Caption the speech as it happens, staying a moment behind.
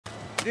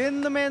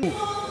In the men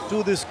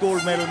to this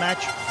gold medal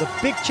match, the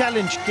big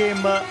challenge came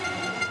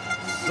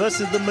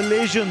versus the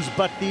Malaysians,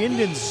 but the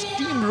Indians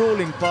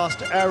steamrolling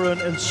past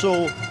Aaron and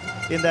So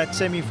in that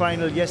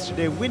semi-final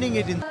yesterday, winning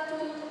it in.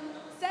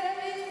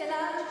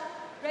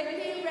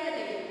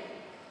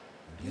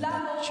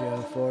 Cheer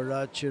for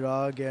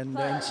Chirag and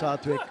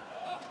Sathwik.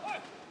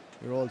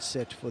 We're all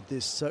set for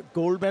this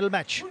gold medal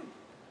match.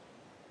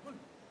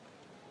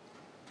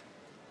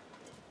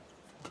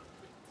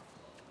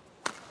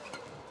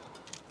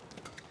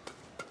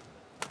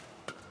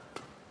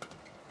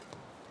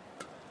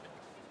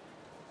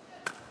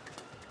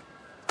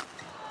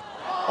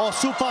 Oh,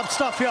 superb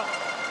stuff here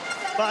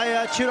by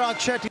Chirag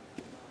Shetty.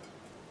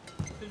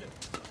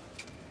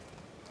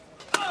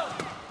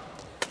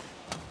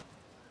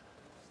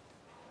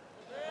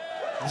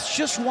 It's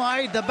just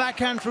wide, the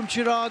backhand from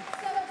Chirag.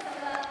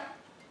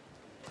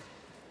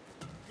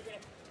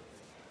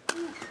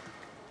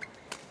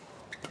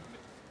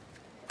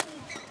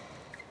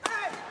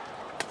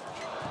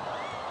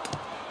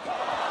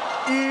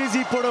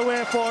 Easy put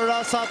away for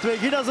Sathwik.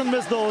 He doesn't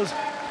miss those.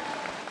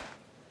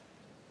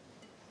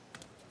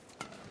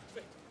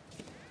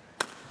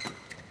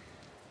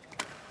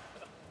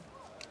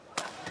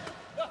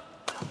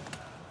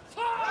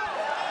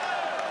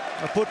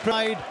 A put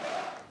pride.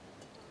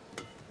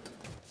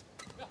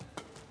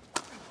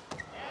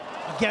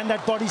 Again,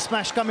 that body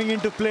smash coming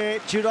into play.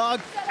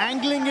 Chirag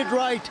angling it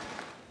right.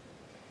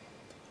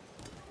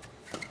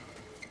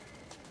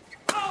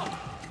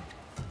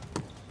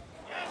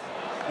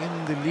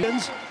 In the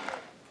leads.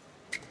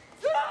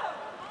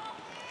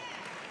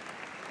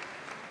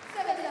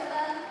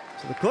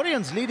 So the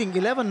Koreans leading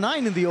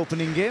 11-9 in the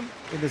opening game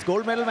in this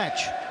gold medal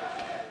match.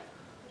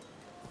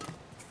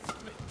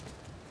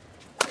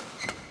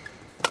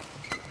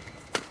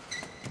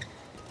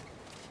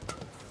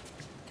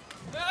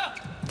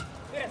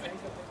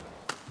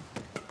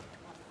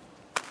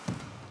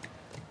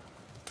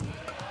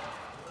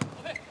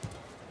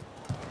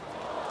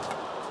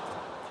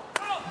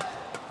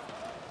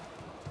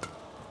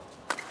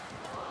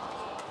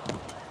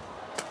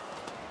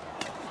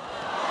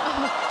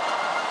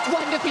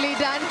 Wonderfully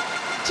done,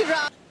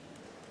 Chirag.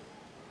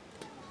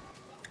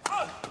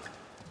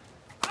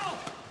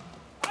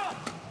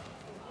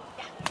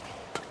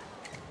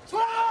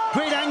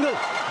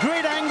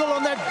 Great angle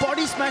on that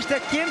body smash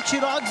that came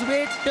Chirag's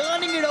way,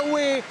 turning it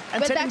away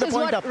and setting the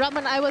point up. That is what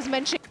Raman I was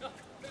mentioning.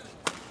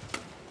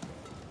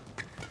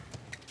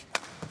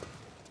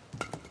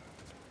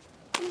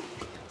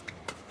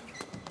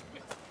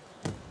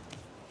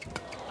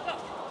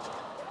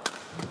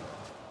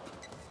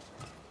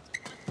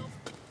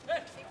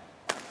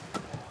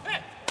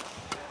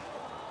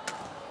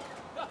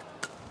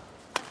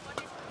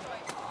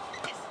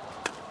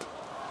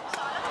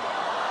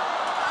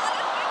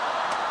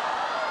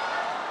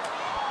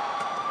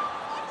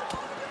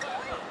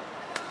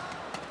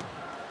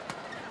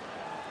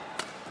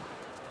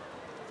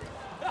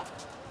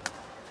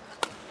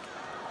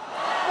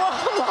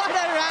 What a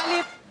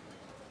rally.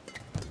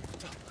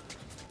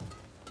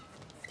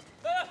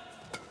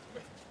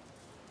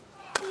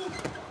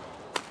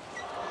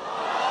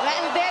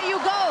 Well, there you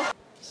go.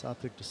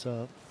 Sathwik to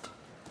serve.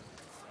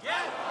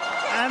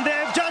 And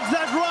they've judged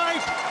that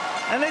right.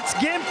 And it's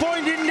game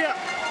point India.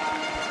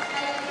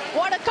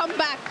 What a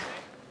comeback.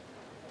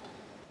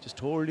 Just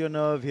hold your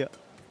nerve here.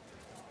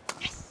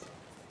 Yes.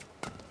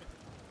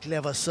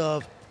 Clever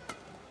serve.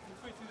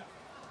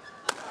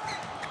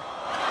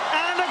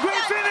 And a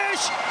great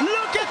finish.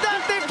 Look at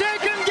that. They've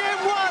taken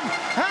game one.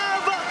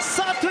 Have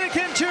Sathwik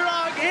and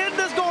Chirag in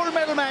this gold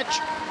medal match.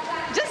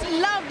 Just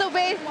love the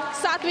way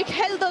Sathwik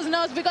held those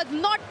nerves because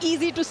not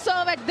easy to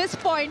serve at this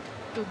point.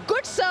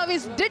 Good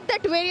service, did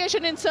that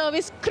variation in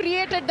service,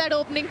 created that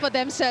opening for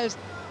themselves.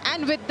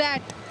 And with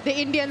that, the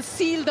Indians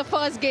sealed the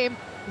first game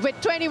with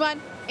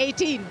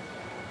 21-18.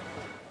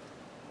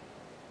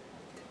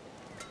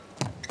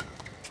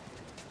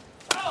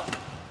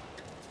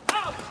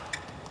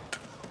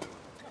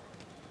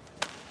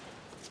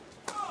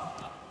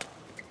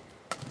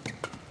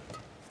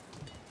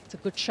 It's a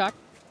good shot.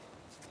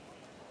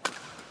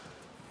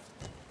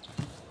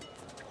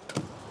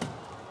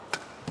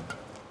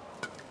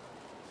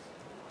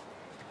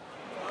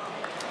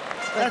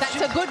 Well, that's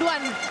a good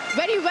one.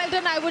 Very well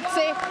done, I would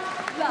say.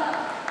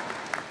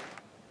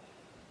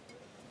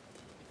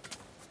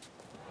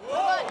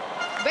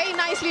 Very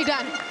nicely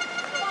done.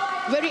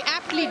 Very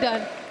aptly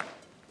done.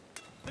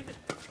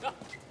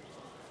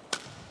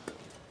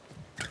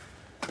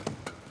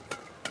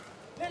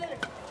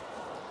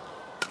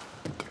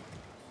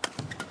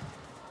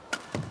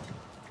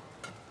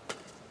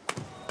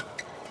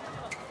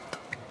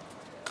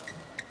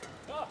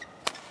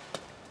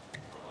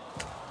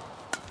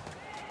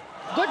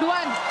 Good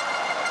one.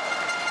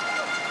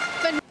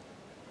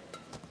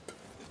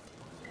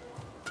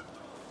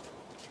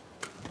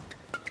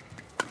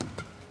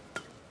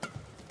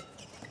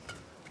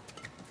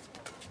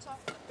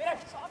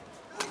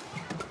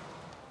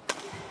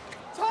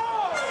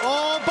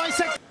 Oh,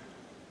 bisect.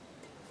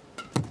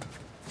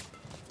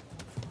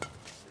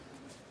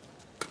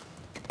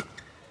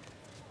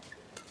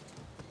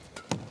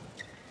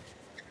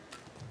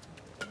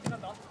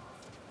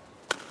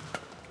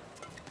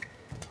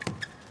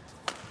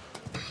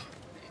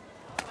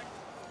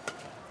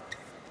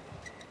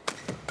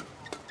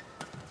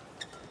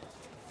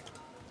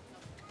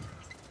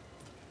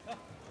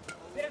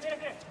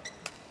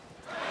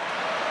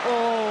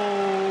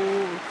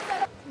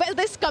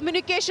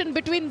 communication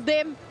between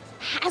them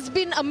has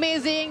been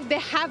amazing. They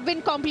have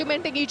been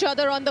complementing each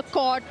other on the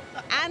court,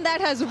 and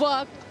that has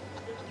worked,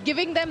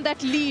 giving them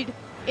that lead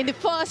in the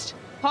first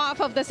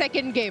half of the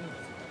second game.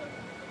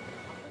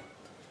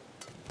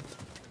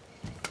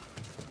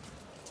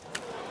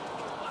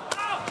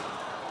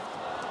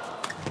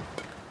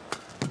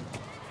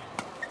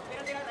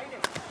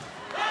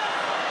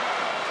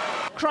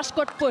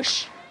 Cross-court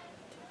push.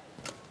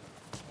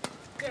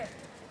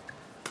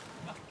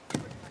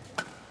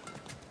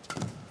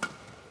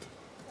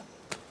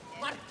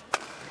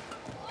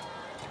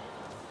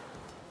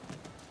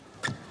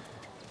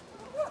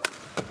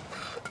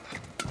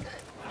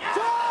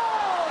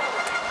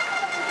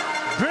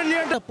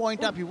 Brilliant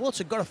point up. You've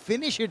also got to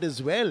finish it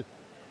as well.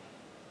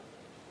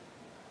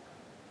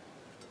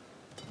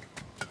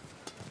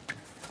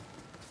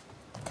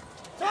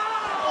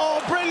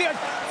 Oh, brilliant.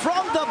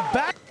 From the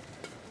back.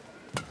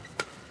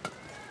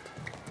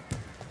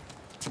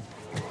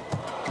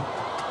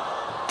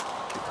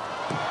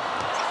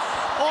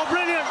 Oh,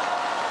 brilliant.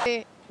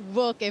 They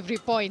work every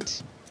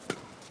point.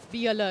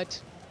 Be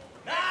alert.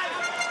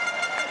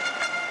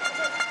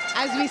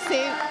 As we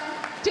say,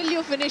 till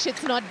you finish,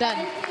 it's not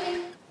done.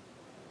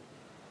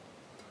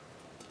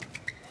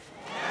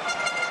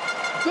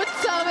 Good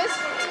service.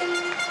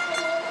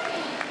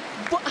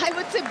 I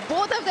would say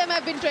both of them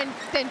have been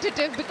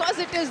tentative because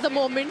it is the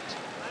moment.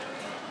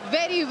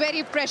 Very,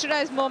 very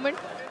pressurized moment.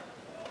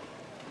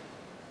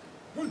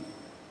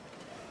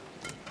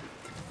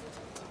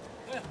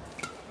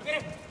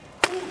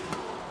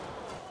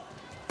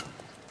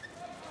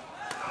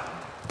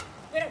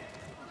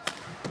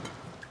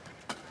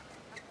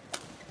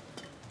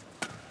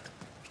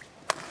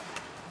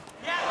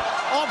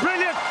 Oh,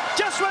 brilliant.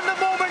 Just when the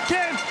moment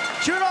came,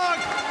 Chirag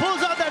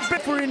pulls out that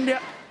bit for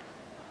India.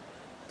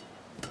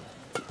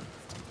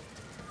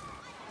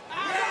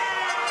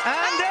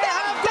 And they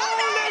have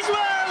gold as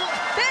well.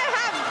 They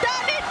have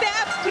done it. They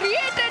have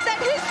created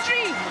that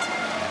history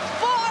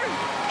for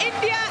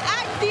India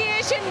at the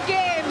Asian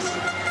Games.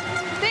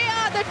 They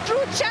are the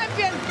true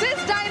champions. This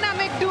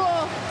dynamic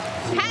duo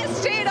has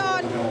stayed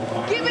on,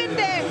 given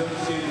them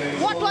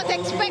what was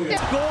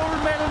expected. Gold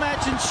medal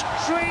match in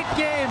straight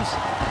games.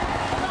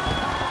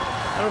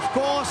 And of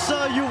course,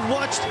 you've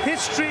watched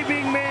history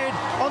being made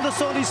on the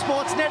Sony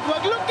Sports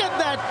Network. Look at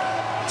that.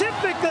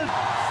 Typical.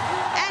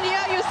 And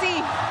here you see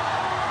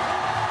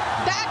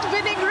that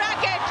winning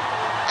racket.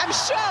 I'm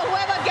sure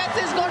whoever gets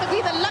is going to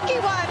be the lucky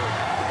one.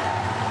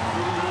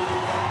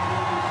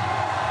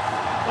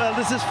 Well,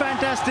 this is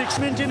fantastic.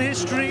 Mint in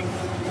history.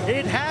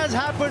 It has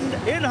happened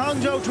in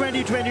Hangzhou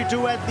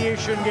 2022 at the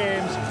Asian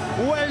Games.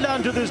 Well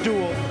done to this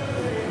duo.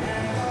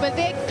 But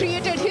they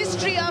created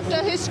history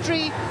after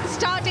history,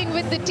 starting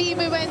with the team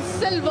event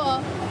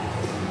silver,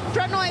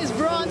 Pranoy's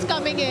bronze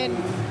coming in,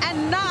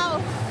 and now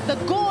the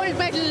gold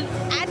medal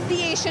at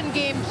the Asian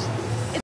Games